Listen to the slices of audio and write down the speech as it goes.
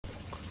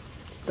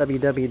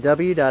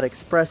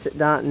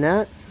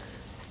www.xpresit.net.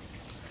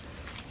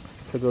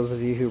 For those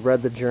of you who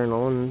read the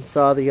journal and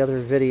saw the other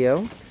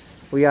video,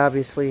 we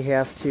obviously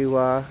have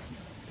to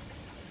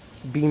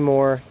be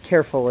more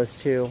careful as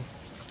to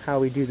how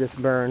we do this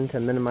burn to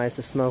minimize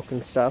the smoke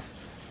and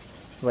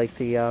stuff, like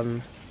the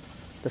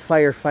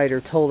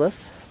firefighter told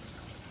us.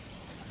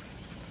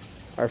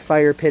 Our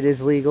fire pit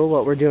is legal.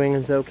 What we're doing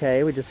is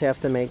okay. We just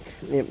have to make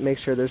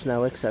sure there's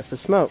no excessive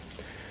smoke.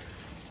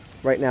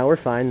 Right now we're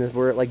fine.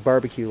 We're at like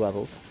barbecue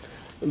levels.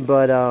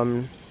 But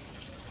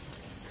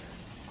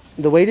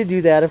the way to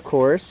do that, of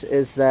course,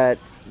 is that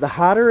the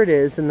hotter it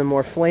is and the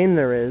more flame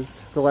there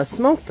is, the less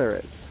smoke there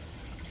is.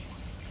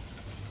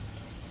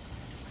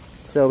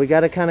 So we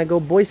got to kind of go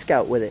Boy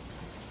Scout with it.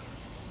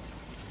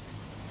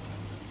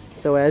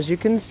 So as you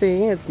can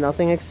see, it's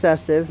nothing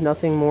excessive,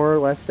 nothing more or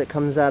less that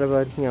comes out of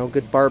a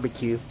good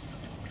barbecue.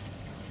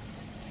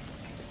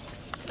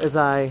 As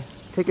I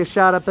take a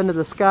shot up into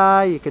the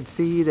sky, you can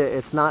see that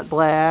it's not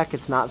black,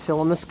 it's not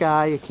filling the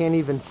sky. You can't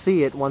even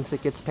see it once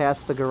it gets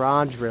past the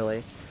garage,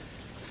 really.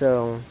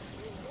 So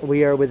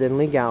we are within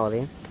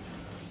legality.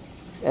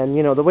 And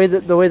the way the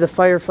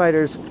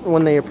firefighters,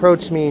 when they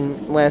approached me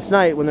last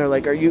night, when they're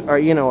like, "Are you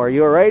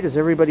all right? Is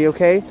everybody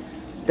okay?"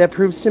 That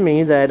proves to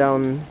me that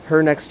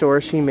her next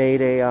door, she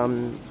made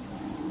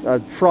a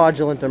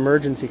fraudulent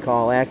emergency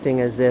call,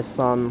 acting as if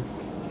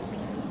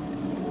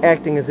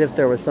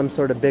there was some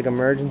sort of big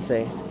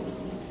emergency.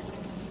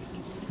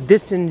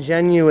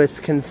 Disingenuous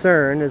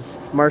concern, as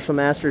Marshall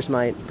Masters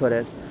might put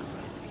it.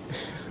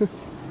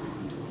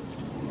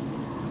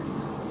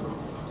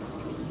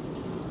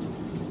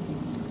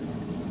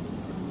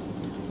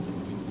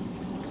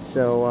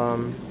 So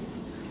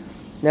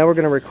now we're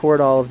going to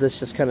record all of this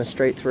just kind of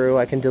straight through.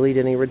 I can delete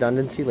any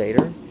redundancy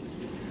later.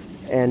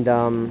 And,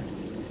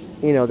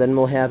 then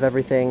we'll have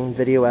everything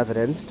video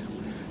evidenced.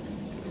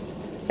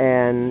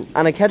 And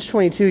on a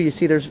catch-22, you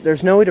see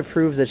there's no way to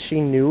prove that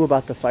she knew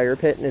about the fire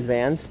pit in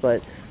advance,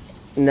 but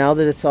now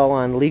that it's all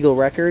on legal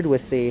record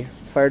with the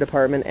fire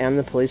department and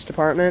the police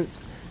department,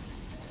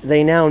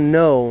 they now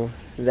know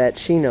that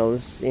she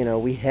knows,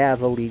 we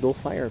have a legal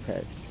fire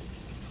pit.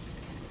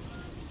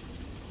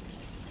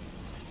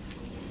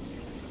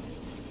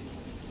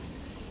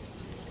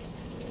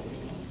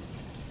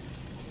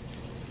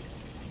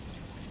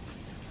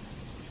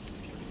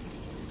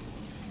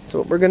 So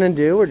what we're going to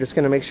do, we're just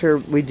going to make sure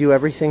we do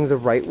everything the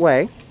right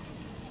way.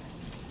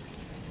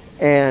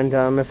 And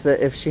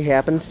if she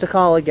happens to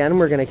call again,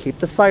 we're going to keep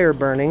the fire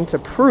burning to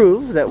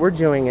prove that we're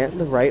doing it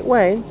the right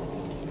way.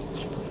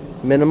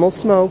 Minimal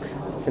smoke,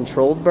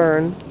 controlled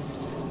burn,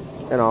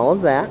 and all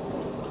of that.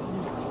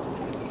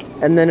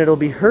 And then it'll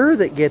be her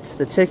that gets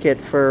the ticket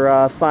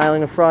for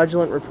filing a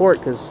fraudulent report,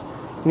 because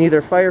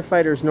neither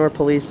firefighters nor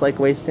police like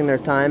wasting their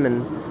time,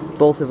 and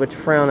both of which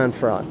frown on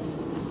fraud.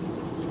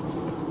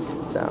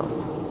 So...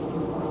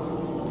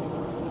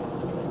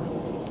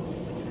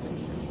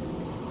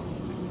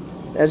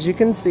 as you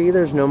can see,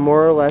 there's no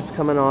more or less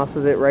coming off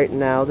of it right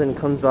now than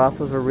comes off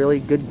of a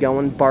really good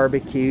going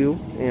barbecue,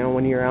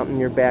 when you're out in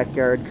your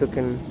backyard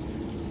cooking,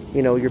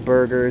 your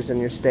burgers and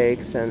your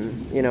steaks and,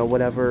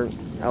 whatever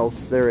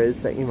else there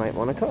is that you might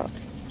want to cook.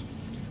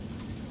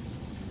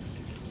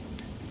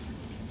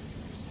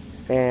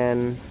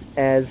 And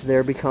as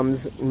there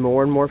becomes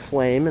more and more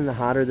flame and the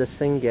hotter this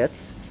thing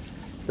gets,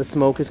 the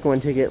smoke is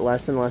going to get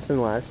less and less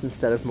and less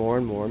instead of more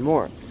and more and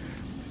more.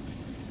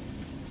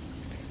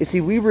 You see,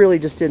 we really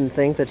just didn't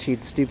think that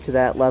she'd stoop to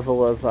that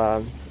level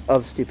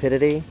of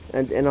stupidity,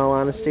 and in all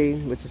honesty,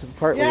 which is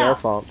partly our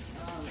fault.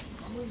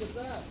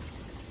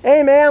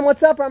 Hey, man,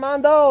 what's up,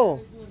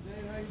 Armando?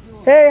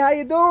 Hey, how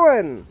you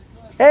doing?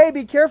 Hey,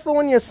 be careful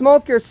when you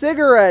smoke your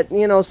cigarette.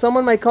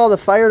 Someone might call the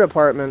fire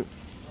department.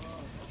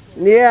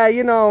 Yeah,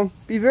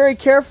 be very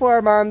careful,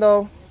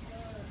 Armando.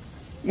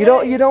 You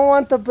don't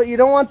want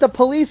the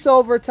police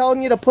over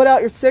telling you to put out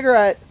your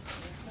cigarette.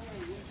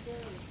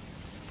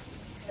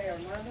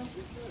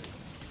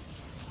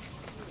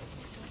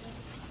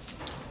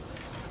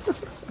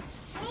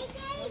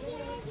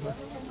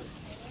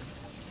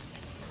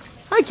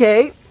 Hi,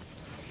 Kate.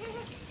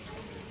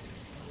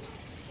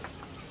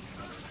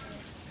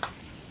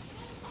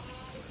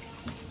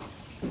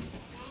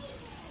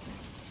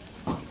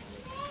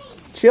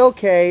 Chill,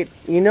 Kate.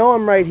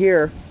 I'm right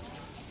here.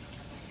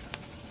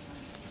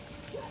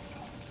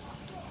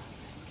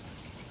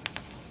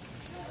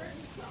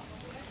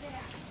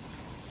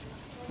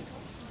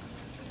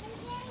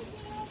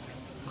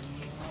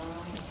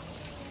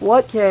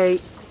 What,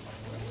 Kate?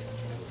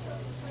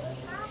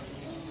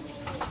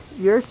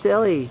 You're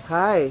silly.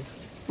 Hi.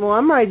 Well,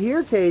 I'm right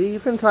here, Katie. You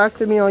can talk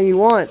to me all you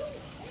want.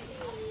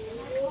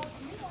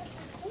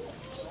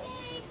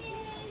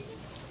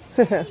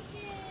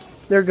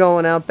 They're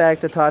going out back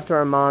to talk to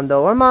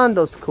Armando.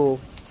 Armando's cool.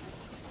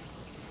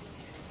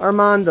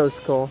 Armando's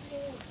cool.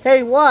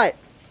 Hey, what?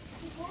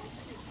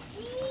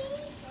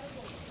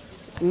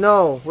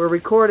 No, we're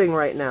recording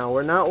right now.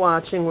 We're not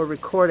watching, we're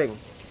recording.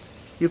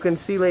 You can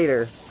see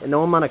later. And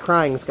no amount of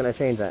crying is going to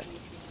change that.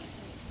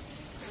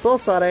 So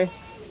sorry.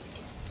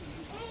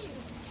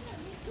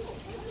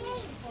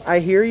 I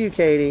hear you,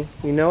 Katie.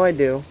 You know I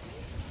do.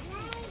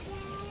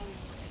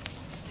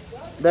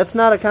 That's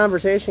not a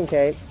conversation,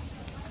 Kate.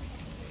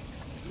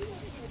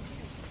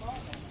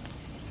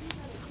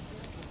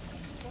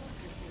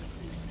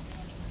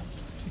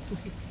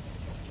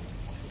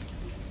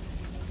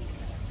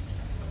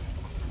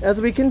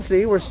 As we can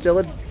see, we're still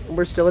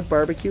at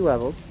barbecue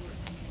levels.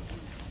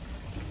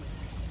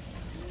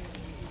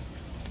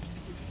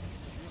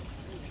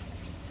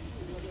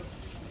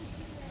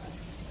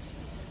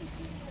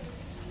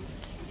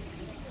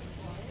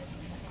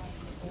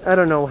 I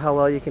don't know how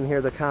well you can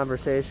hear the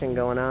conversation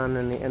going on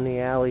in the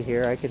alley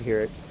here. I could hear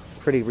it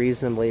pretty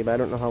reasonably, but I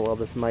don't know how well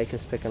this mic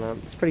is picking up.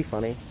 It's pretty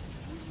funny.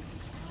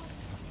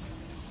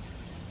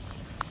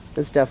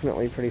 It's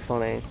definitely pretty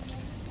funny.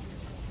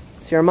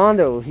 See,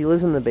 Armando, he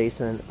lives in the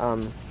basement.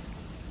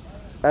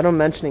 I don't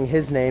mentioning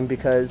his name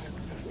because,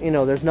 you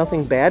know, there's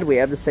nothing bad we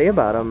have to say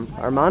about him.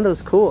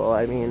 Armando's cool.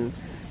 I mean,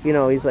 you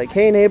know, he's like,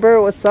 hey neighbor,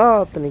 what's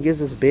up? And he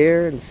gives us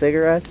beer and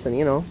cigarettes, and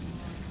you know,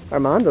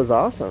 Armando's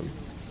awesome.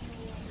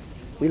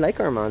 We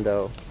like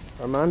Armando.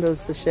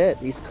 Armando's the shit.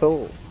 He's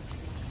cool.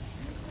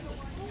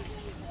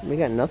 We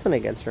got nothing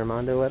against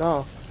Armando at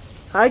all.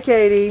 Hi,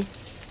 Katie.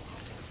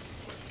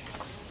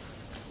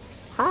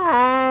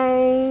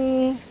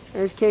 Hi.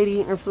 There's Katie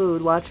eating her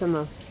food, watching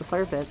the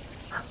fire pit.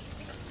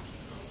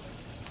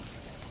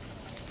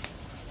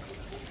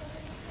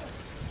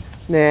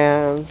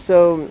 Yeah,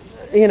 so,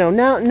 you know,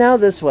 now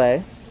this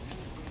way.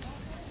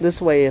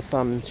 This way, if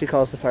she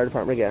calls the fire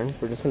department again,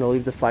 we're just going to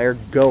leave the fire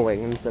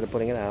going instead of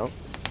putting it out.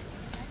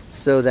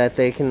 So that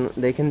they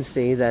can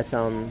see that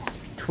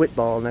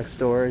Twitball next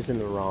door is in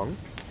the wrong,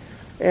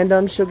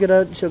 and she'll get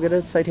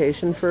a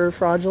citation for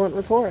fraudulent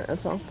report.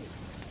 That's all.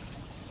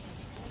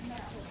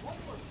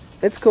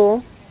 It's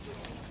cool.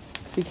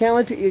 You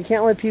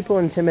can't let people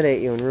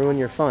intimidate you and ruin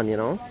your fun. You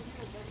know.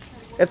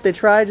 If they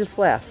try, just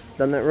laugh.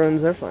 Then that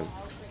ruins their fun.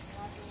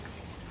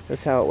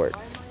 That's how it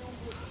works.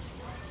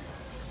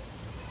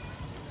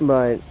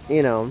 But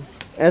you know,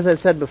 as I've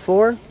said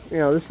before, you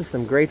know, this is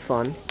some great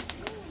fun.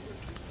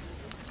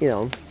 You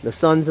know, the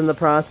sun's in the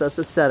process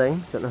of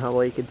setting. Don't know how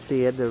well you can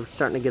see it. They're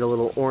starting to get a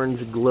little orange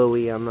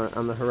glowy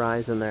on the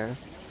horizon there.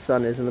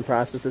 Sun is in the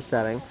process of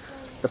setting.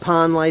 The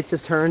pond lights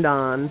have turned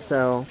on,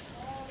 so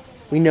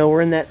we know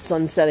we're in that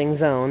sun setting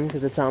zone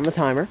because it's on the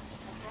timer.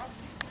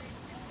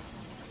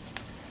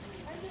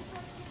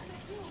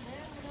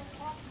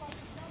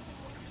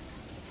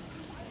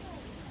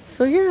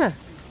 So yeah.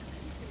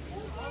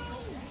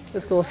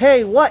 That's cool.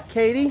 Hey, what,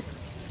 Katie?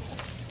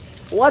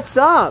 What's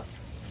up?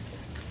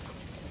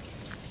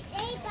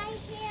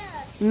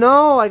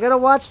 No, I gotta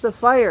watch the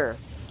fire.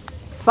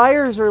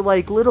 Fires are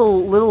like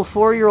little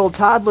 4-year-old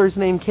toddlers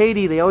named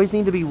Katie. They always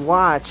need to be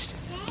watched.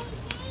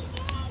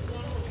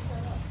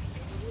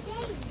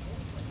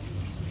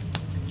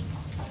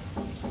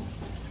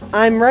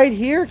 I'm right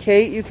here,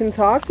 Kate. You can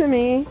talk to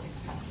me.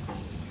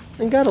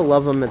 You gotta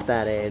love them at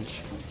that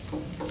age.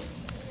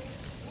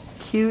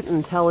 Cute,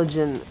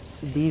 intelligent,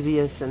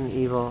 devious, and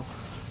evil.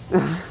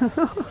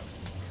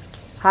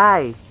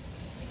 Hi.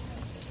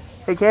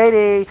 Hey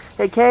Katie,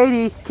 hey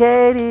Katie,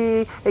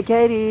 Katie, hey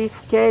Katie,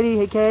 Katie,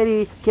 hey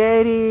Katie,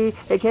 Katie,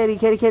 hey Katie,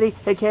 Katie, Katie,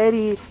 hey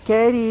Katie,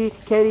 Katie,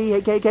 Katie,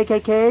 hey Katie,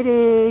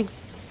 Katie.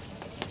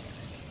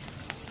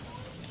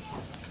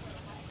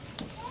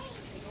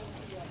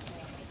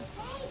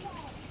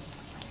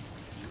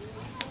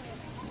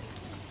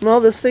 Well,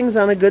 this thing's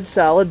on a good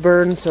solid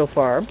burn so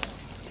far.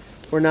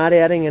 We're not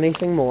adding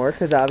anything more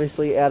because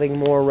obviously adding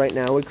more right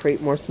now would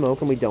create more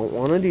smoke, and we don't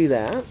want to do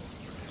that.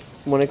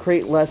 We want to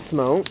create less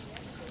smoke.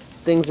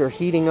 Things are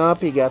heating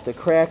up. You got the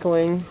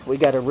crackling. We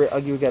got a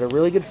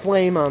really good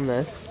flame on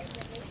this.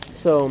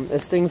 So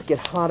as things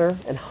get hotter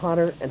and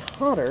hotter and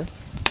hotter,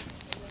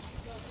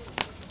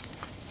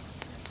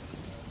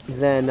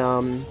 then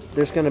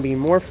there's going to be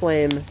more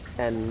flame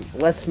and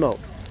less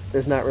smoke.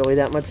 There's not really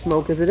that much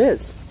smoke as it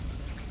is.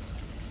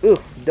 Ooh,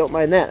 don't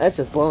mind that. That's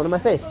just blowing in my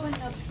face. Going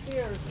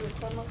upstairs,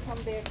 so someone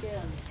come back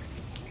in.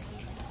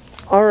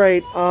 All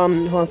right.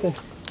 Hold on a second.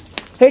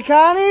 Hey,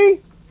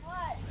 Connie.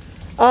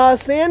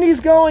 Sandy's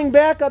going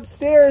back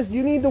upstairs.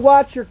 You need to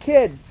watch your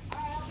kid.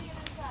 Alright, I'll be in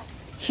a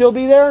sec. She'll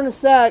be there in a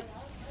sec.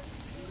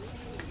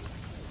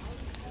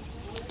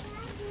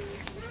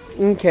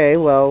 Okay,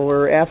 well,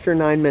 we're after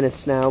 9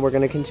 minutes now. We're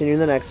going to continue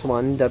the next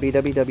one,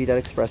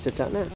 www.xpresit.net.